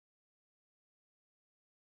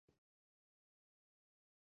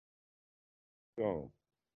So,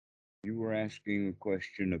 you were asking a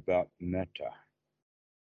question about metta,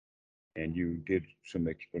 and you did some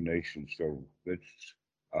explanation. So, let's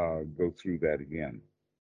go through that again.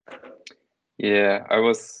 Yeah,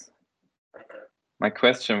 my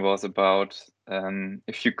question was about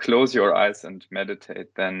if you close your eyes and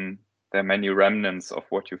meditate, then there are many remnants of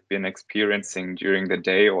what you've been experiencing during the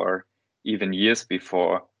day or even years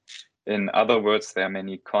before. In other words, there are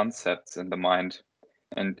many concepts in the mind.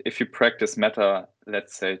 And if you practice metta,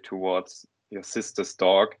 let's say towards your sister's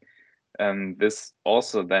dog, this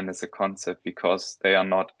also then is a concept because they are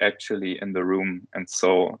not actually in the room and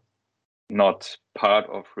so not part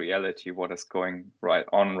of reality, what is going right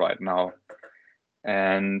on right now.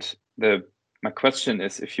 And my question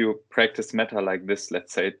is, if you practice metta like this,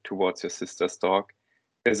 let's say towards your sister's dog,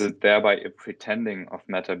 is it thereby a pretending of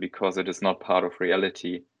metta because it is not part of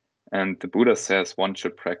reality? And the Buddha says one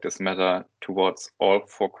should practice metta towards all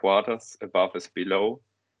four quarters, above is below.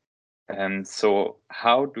 And so,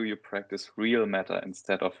 how do you practice real metta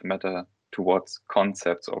instead of metta towards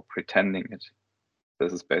concepts or pretending it?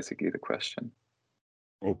 This is basically the question.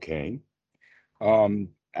 Okay.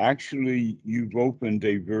 Actually, you've opened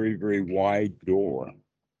a very, very wide door.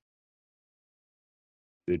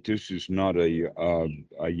 That this is not a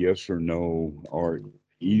yes or no or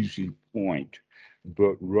easy point,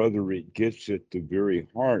 but rather it gets at the very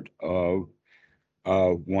heart of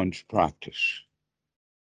one's practice.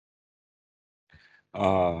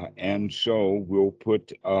 And so we'll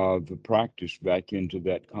put the practice back into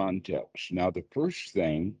that context. Now, the first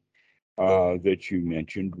thing that you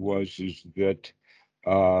mentioned is that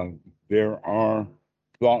uh, there are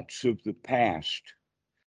thoughts of the past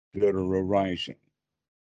that are arising.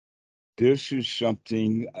 This is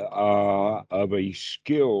something of a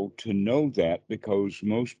skill to know that, because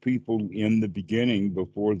most people in the beginning,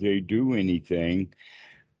 before they do anything,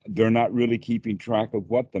 they're not really keeping track of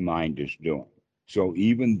what the mind is doing. So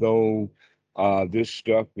even though this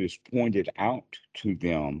stuff is pointed out to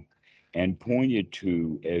them and pointed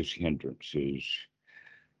to as hindrances,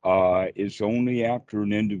 it's only after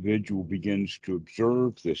an individual begins to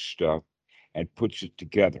observe this stuff and puts it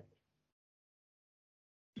together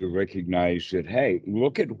to recognize that, hey,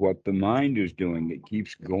 look at what the mind is doing. It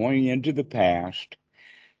keeps going into the past.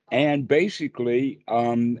 And basically,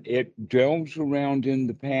 it delves around in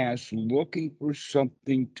the past looking for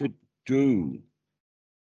something to do.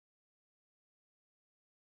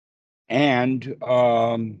 And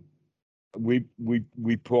we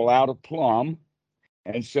pull out a plum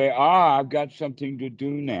and say, I've got something to do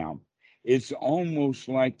now. It's almost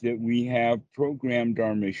like that we have programmed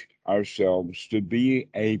ourselves to be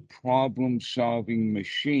a problem-solving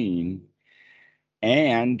machine,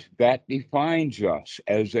 and that defines us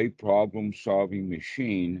as a problem-solving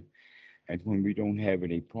machine. And when we don't have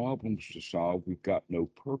any problems to solve, we've got no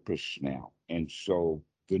purpose now. And so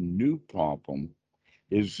the new problem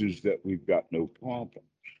is that we've got no problem.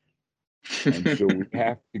 And so we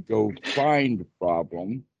have to go find a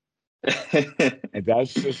problem. And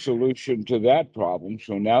that's the solution to that problem.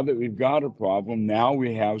 So now that we've got a problem, now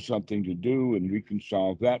we have something to do and we can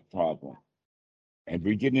solve that problem. And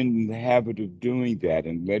we get in the habit of doing that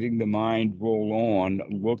and letting the mind roll on,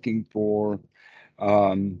 looking for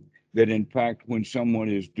that. In fact, when someone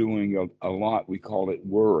is doing a lot, we call it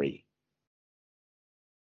worry.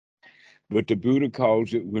 But the Buddha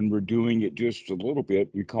calls it, when we're doing it just a little bit,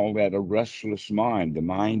 we call that a restless mind. The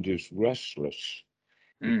mind is restless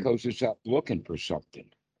Mm, because it's out looking for something.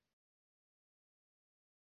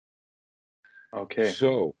 okay.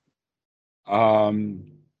 So um,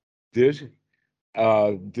 this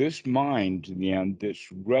this mind, then,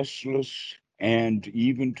 that's restless and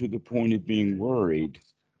even to the point of being worried,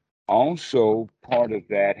 also part of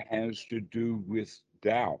that has to do with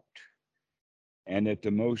doubt. And at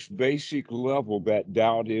the most basic level, that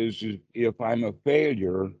doubt is if I'm a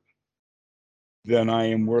failure, then I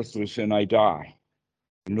am worthless and I die.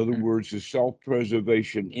 In other Mm, words, the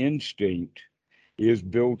self-preservation instinct is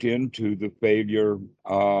built into the failure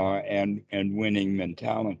and winning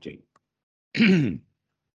mentality. And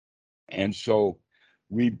so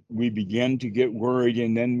we begin to get worried,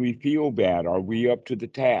 and then we feel bad. Are we up to the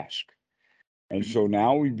task? And mm. so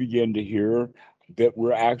now we begin to hear that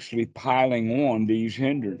we're actually piling on these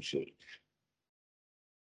hindrances.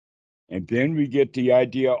 And then we get the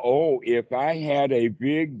idea, oh, if I had a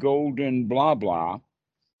big golden blah blah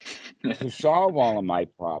to solve all of my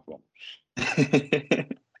problems.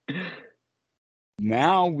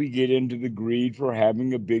 Now we get into the greed for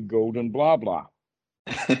having a big golden blah blah.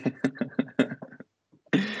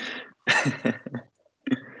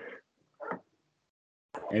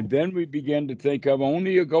 And then we begin to think of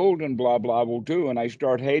only a golden blah blah will do, and I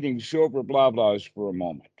start hating silver blah blahs for a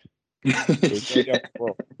moment because they Yeah. don't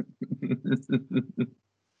work.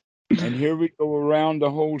 And here we go around the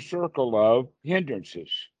whole circle of hindrances,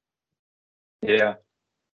 Yeah.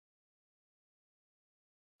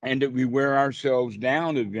 and that we wear ourselves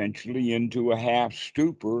down eventually into a half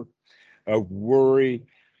stupor of worry,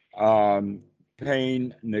 um,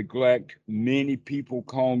 pain, neglect. Many people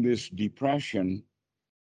call this depression,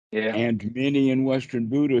 Yeah. and many in Western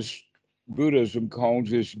Buddhism calls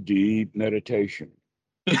this deep meditation.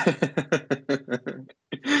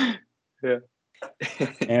 Yeah.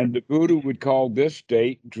 And the Buddha would call this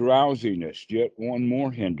state drowsiness, yet one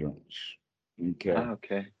more hindrance. Okay. Ah,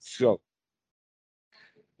 okay. So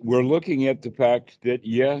we're looking at the fact that,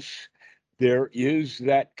 yes, there is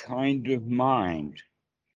that kind of mind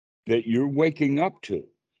that you're waking up to.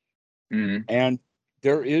 Mm. And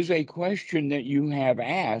there is a question that you have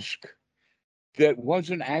asked that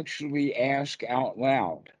wasn't actually asked out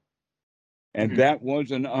loud. And Mm. that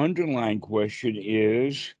was an underlying question: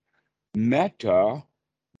 is metta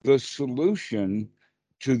the solution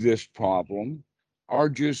to this problem, or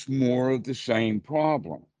just more of the same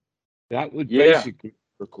problem? That was Yeah. basically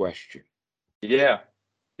the question. Yeah.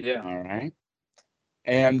 Yeah. All right.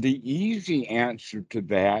 And the easy answer to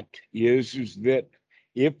that is that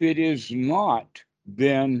if it is not,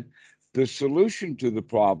 then the solution to the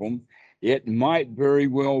problem, it might very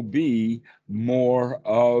well be more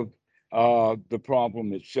of the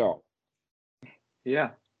problem itself.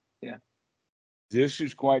 Yeah. Yeah. This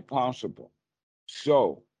is quite possible.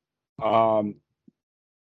 So, um,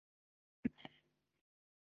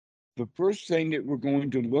 the first thing that we're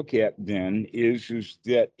going to look at then is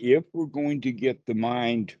that if we're going to get the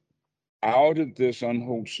mind out of this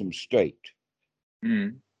unwholesome state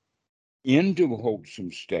Mm. into a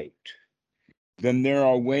wholesome state, then there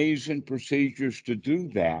are ways and procedures to do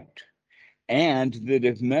that. And that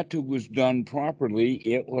if metta was done properly,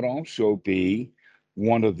 it would also be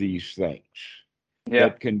one of these things Yeah.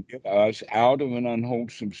 that can get us out of an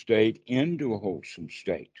unwholesome state into a wholesome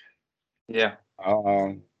state. Yeah.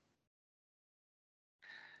 Uh,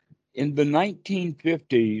 in the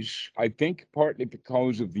 1950s, I think partly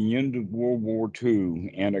because of the end of World War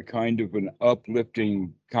II and a kind of an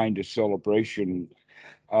uplifting kind of celebration,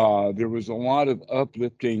 there was a lot of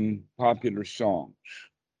uplifting popular songs.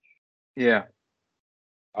 Yeah.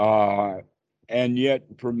 Uh, and yet,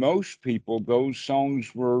 for most people, those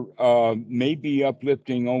songs were maybe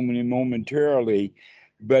uplifting only momentarily,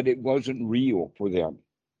 but it wasn't real for them.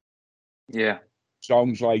 Yeah.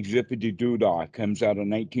 Songs like Zippity Doo Dah comes out of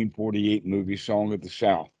 1948 movie Song of the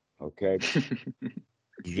South. Okay.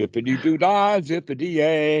 Zippity doo dah, zippity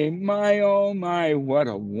yay, my oh my, what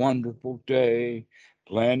a wonderful day.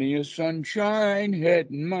 Plenty of sunshine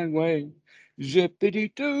heading my way.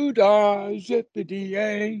 Zippity doo dah, zippity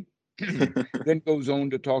yay. Then goes on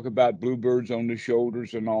to talk about bluebirds on the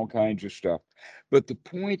shoulders and all kinds of stuff. But the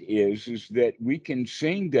point is that we can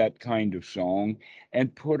sing that kind of song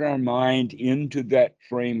and put our mind into that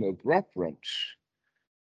frame of reference,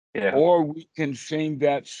 Yeah. or we can sing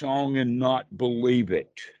that song and not believe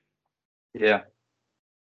it. Yeah.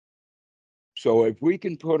 So if we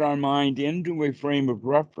can put our mind into a frame of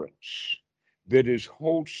reference that is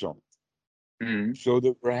wholesome, Mm. so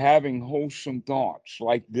that we're having wholesome thoughts,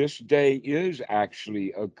 like this day is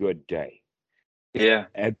actually a good day. Yeah.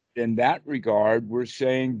 And in that regard, we're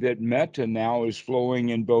saying that metta now is flowing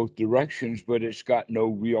in both directions, but it's got no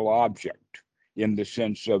real object in the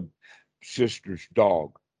sense of sister's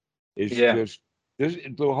dog. It's Yeah. just this,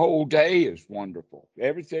 the whole day is wonderful.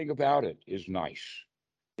 Everything about it is nice.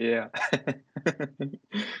 Yeah.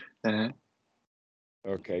 Uh-huh.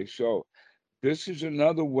 Okay, so this is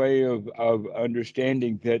another way of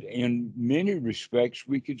understanding that in many respects,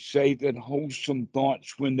 we could say that wholesome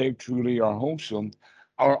thoughts, when they truly are wholesome,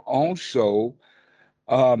 are also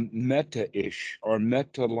metta-ish or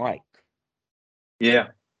metta-like. Yeah.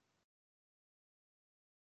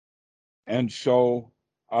 And so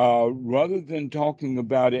rather than talking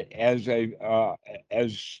about it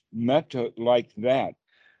as metta like that,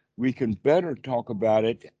 we can better talk about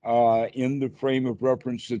it in the frame of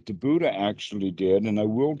reference that the Buddha actually did. And I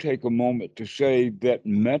will take a moment to say that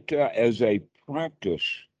metta as a practice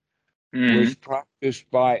was Mm.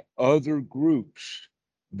 practiced by other groups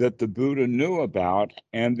that the Buddha knew about,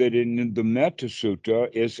 and that in the Metta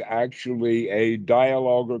Sutta is actually a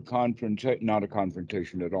dialogue or confrontation, not a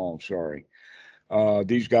confrontation at all, sorry.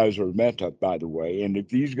 These guys are metta, by the way. And if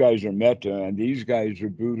these guys are metta and these guys are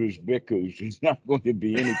Buddha's bhikkhus, it's not going to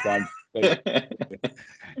be any kind. but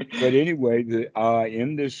anyway,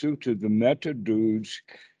 in the sutta, the Metta dudes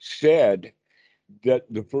said that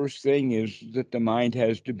the first thing is that the mind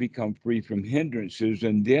has to become free from hindrances,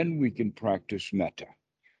 and then we can practice metta.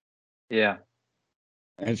 Yeah.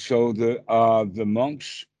 And so the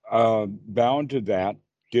monks bound to that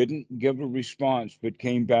didn't give a response, but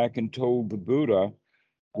came back and told the Buddha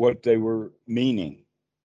what they were meaning.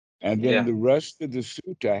 And then Yeah. the rest of the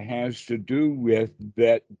sutta has to do with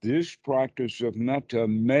that this practice of metta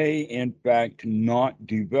may, in fact, not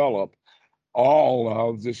develop all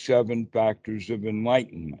of the seven factors of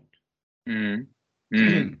enlightenment. Mm.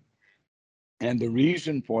 Mm. And the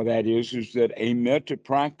reason for that is that a metta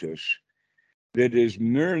practice that is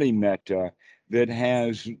merely metta, that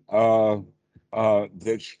has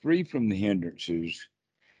that's free from the hindrances,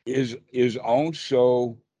 is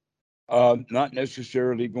also not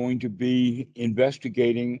necessarily going to be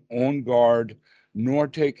investigating on guard, nor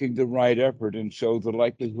taking the right effort, and so the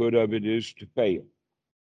likelihood of it is to fail.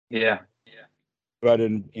 Yeah. But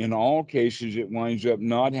in all cases, it winds up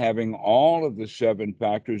not having all of the seven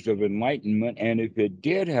factors of enlightenment. And if it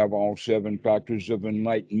did have all seven factors of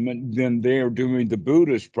enlightenment, then they're doing the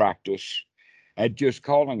Buddhist practice at just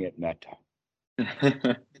calling it metta.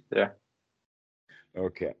 Yeah.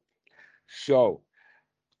 Okay. So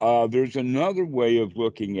there's another way of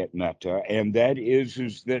looking at metta, and that is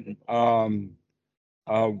that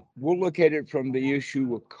we'll look at it from the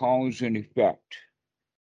issue of cause and effect,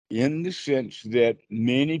 in the sense that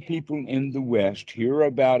many people in the West hear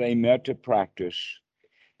about a metta practice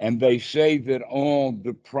and they say that, oh,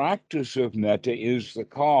 the practice of metta is the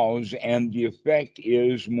cause and the effect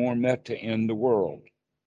is more metta in the world.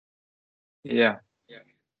 Yeah.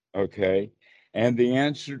 Okay. And the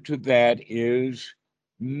answer to that is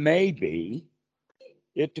maybe.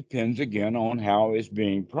 It depends again on how it's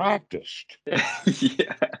being practiced.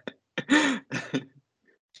 Yeah.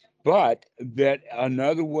 But that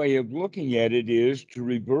another way of looking at it is to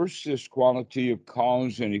reverse this quality of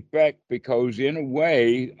cause and effect, because in a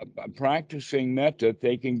way, practicing metta,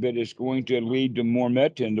 thinking that it's going to lead to more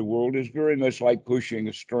metta in the world, is very much like pushing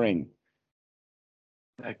a string.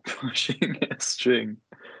 Like pushing a string.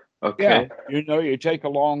 Yeah, Okay. you take a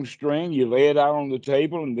long string, you lay it out on the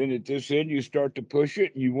table, and then at this end, you start to push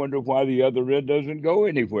it, and you wonder why the other end doesn't go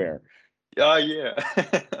anywhere. Oh, yeah.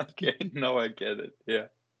 Okay, now I get it. Yeah.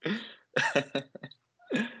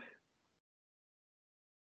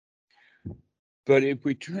 But if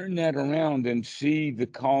we turn that around and see the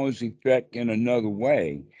cause effect in another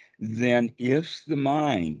way, then if the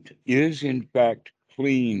mind is in fact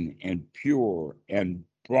clean and pure and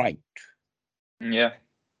bright, Yeah.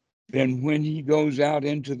 then when he goes out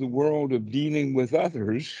into the world of dealing with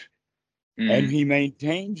others and Mm. he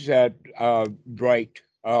maintains that bright,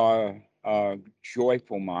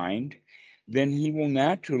 joyful mind, then he will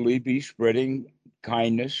naturally be spreading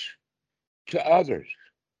kindness to others.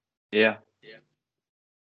 Yeah.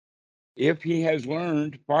 If he has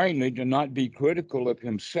learned finally to not be critical of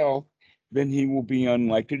himself, then he will be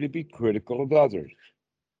unlikely to be critical of others.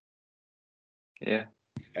 Yeah.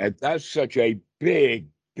 And that's such a big,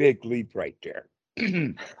 big leap right there.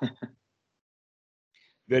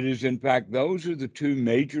 That is, in fact, those are the two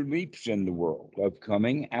major leaps in the world of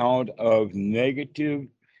coming out of negative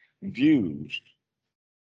views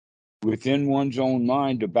within one's own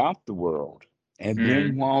mind about the world. And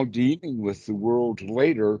then Mm. while dealing with the world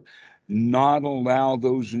later, not allow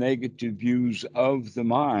those negative views of the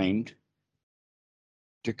mind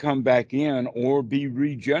to come back in or be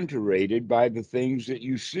regenerated by the things that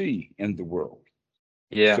you see in the world,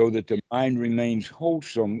 Yeah. so that the mind remains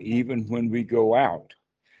wholesome even when we go out.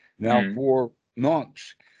 Now, Mm. for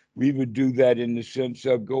monks, we would do that in the sense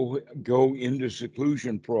of go into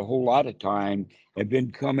seclusion for a whole lot of time and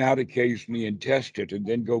then come out occasionally and test it, and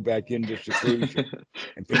then go back into seclusion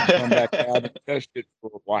and then come back out and test it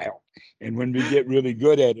for a while. And when we get really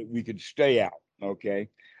good at it, we could stay out. Okay.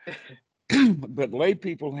 But lay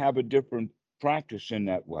people have a different practice in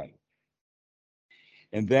that way.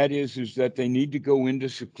 And that is that they need to go into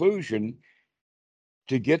seclusion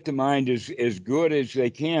to get the mind as good as they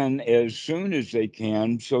can, as soon as they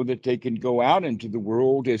can, so that they can go out into the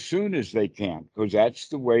world as soon as they can, because that's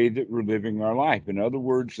the way that we're living our life. In other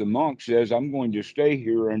words, the monk says, I'm going to stay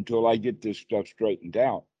here until I get this stuff straightened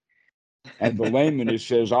out. And the layman is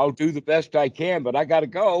says, I'll do the best I can, but I got to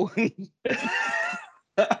go.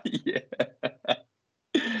 Yeah.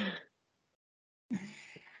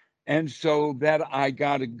 And so that I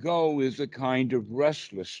got to go is a kind of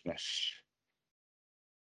restlessness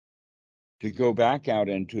to go back out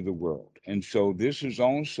into the world. And so this is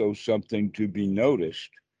also something to be noticed,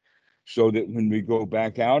 so that when we go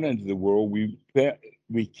back out into the world,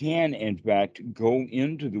 we can, in fact, go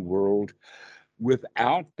into the world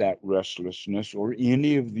without that restlessness or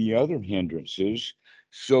any of the other hindrances,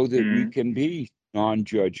 so that we Mm. can be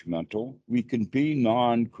non-judgmental, we can be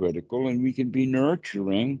non-critical, and we can be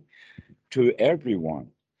nurturing to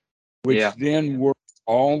everyone, which Yeah. then works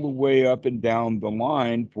all the way up and down the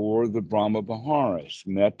line for the Brahma Viharas,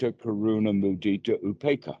 Metta, Karuna, Mudita,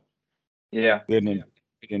 Upekkha. Yeah. Then,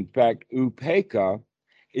 in fact, Upekkha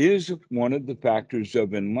is one of the factors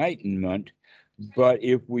of enlightenment. But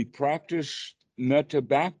if we practice Metta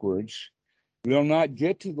backwards, we'll not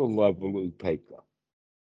get to the level of Upekkha.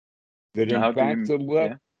 That in How do fact, you?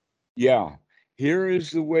 Yeah. yeah, here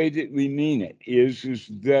is the way that we mean it is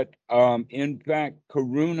that in fact,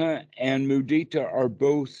 Karuna and Mudita are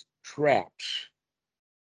both traps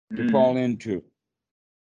to Mm. fall into.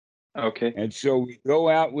 Okay. And so we go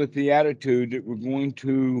out with the attitude that we're going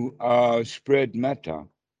to spread metta.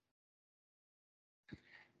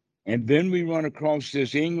 And then we run across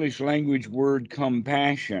this English language word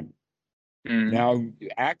compassion. Mm. Now,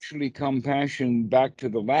 actually, compassion back to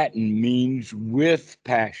the Latin means with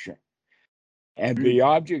passion. And Mm. the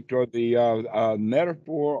object or the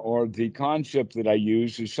metaphor or the concept that I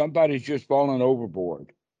use is somebody's just fallen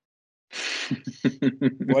overboard.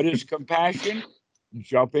 What is compassion?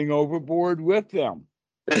 Jumping overboard with them.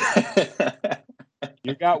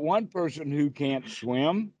 You got one person who can't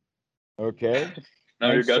swim, okay?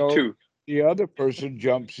 Now you And got so two. the other person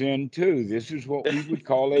jumps in too. This is what we would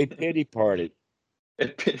call a pity party. A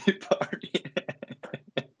pity party.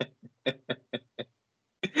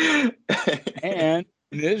 And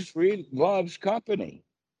misery loves company.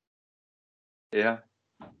 Yeah.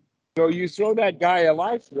 So you throw that guy a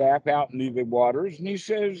life raft out into the waters, and he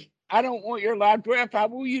says, I don't want your life raft. I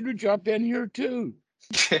want you to jump in here too.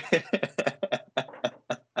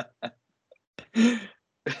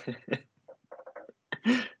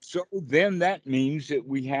 So then that means that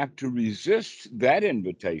we have to resist that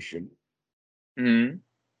invitation. Mm.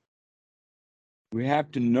 We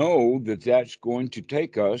have to know that that's going to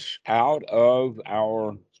take us out of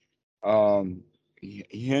our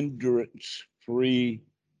hindrance free,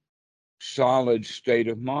 solid state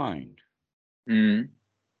of mind, Mm.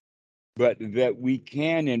 but that we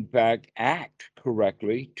can, in fact, act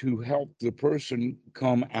correctly to help the person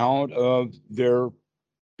come out of their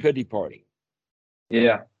pity party,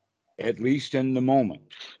 Yeah. at least in the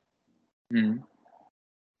moment. Mm.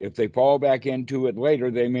 If they fall back into it later,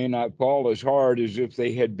 they may not fall as hard as if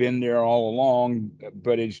they had been there all along,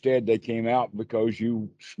 but instead they came out because you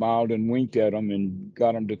smiled and winked at them and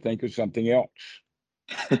got them to think of something else.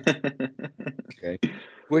 Okay.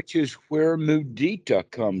 Which is where mudita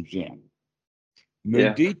comes in.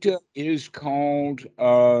 Yeah. Mudita is called,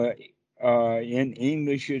 in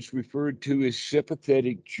English, it's referred to as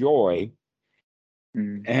sympathetic joy.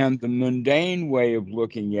 Mm. And the mundane way of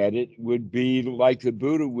looking at it would be like the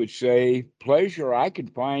Buddha would say, pleasure I can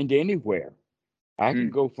find anywhere. I can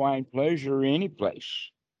Mm. go find pleasure any place.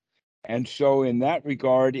 And so, in that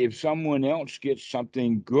regard, if someone else gets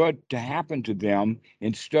something good to happen to them,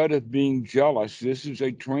 instead of being jealous, this is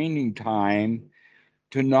a training time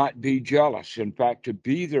to not be jealous. In fact, to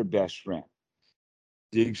be their best friend.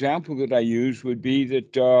 The example that I use would be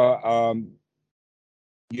that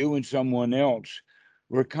you and someone else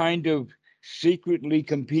were kind of secretly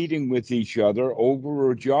competing with each other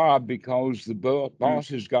over a job because the Mm. boss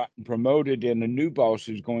has gotten promoted and a new boss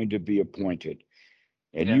is going to be appointed.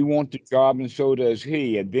 And Yeah. you want the job, and so does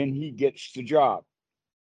he. And then he gets the job.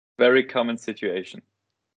 Very common situation.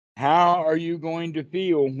 How are you going to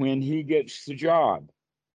feel when he gets the job?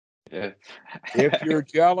 Yeah. If you're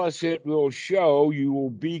jealous, it will show. You will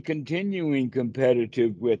be continuing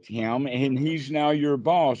competitive with him, and he's now your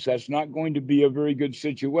boss. That's not going to be a very good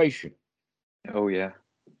situation. Oh yeah.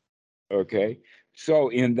 Okay. So,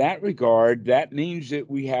 in that regard, that means that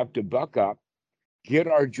we have to buck up, get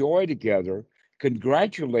our joy together,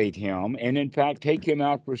 congratulate him, and in fact, take him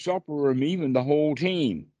out for supper or even the whole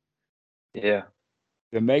team Yeah.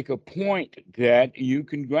 to make a point that you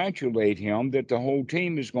congratulate him that the whole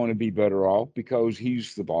team is going to be better off because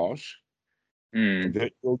he's the boss, and Mm.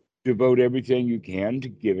 that you'll devote everything you can to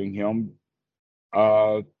giving him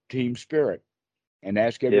team spirit and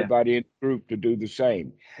ask Yeah. everybody in the group to do the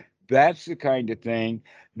same. That's the kind of thing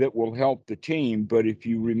that will help the team. But if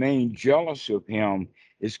you remain jealous of him,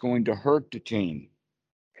 it's going to hurt the team.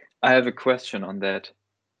 I have a question on that.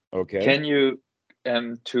 Okay. Can you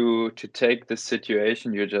to take the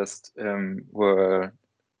situation you just were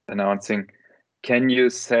announcing, can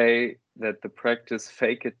you say that the practice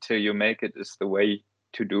fake it till you make it is the way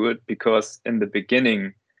to do it? Because in the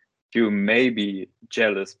beginning, you may be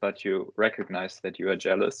jealous, but you recognize that you are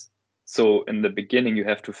jealous. So in the beginning, you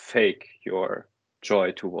have to fake your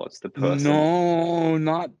joy towards the person. No,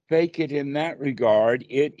 not fake it in that regard.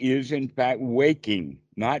 It is, in fact, waking,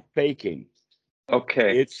 not faking.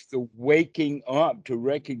 Okay. It's the waking up to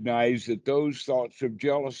recognize that those thoughts of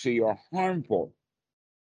jealousy are harmful.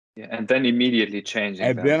 Yeah, and then immediately changing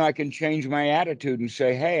And them. then I can change my attitude and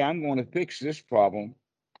say, hey, I'm going to fix this problem.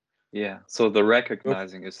 Yeah. So the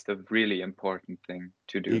recognizing is the really important thing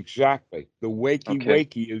to do. Exactly. The Okay.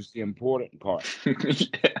 wakey is the important part. Yeah.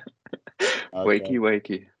 Okay. Wakey,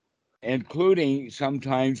 wakey. Including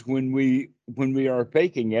sometimes when we are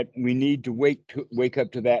faking it, we need to wake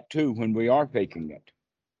up to that too when we are faking it.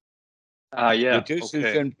 Ah, yeah. That this is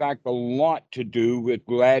Okay. in fact a lot to do with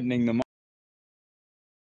gladdening the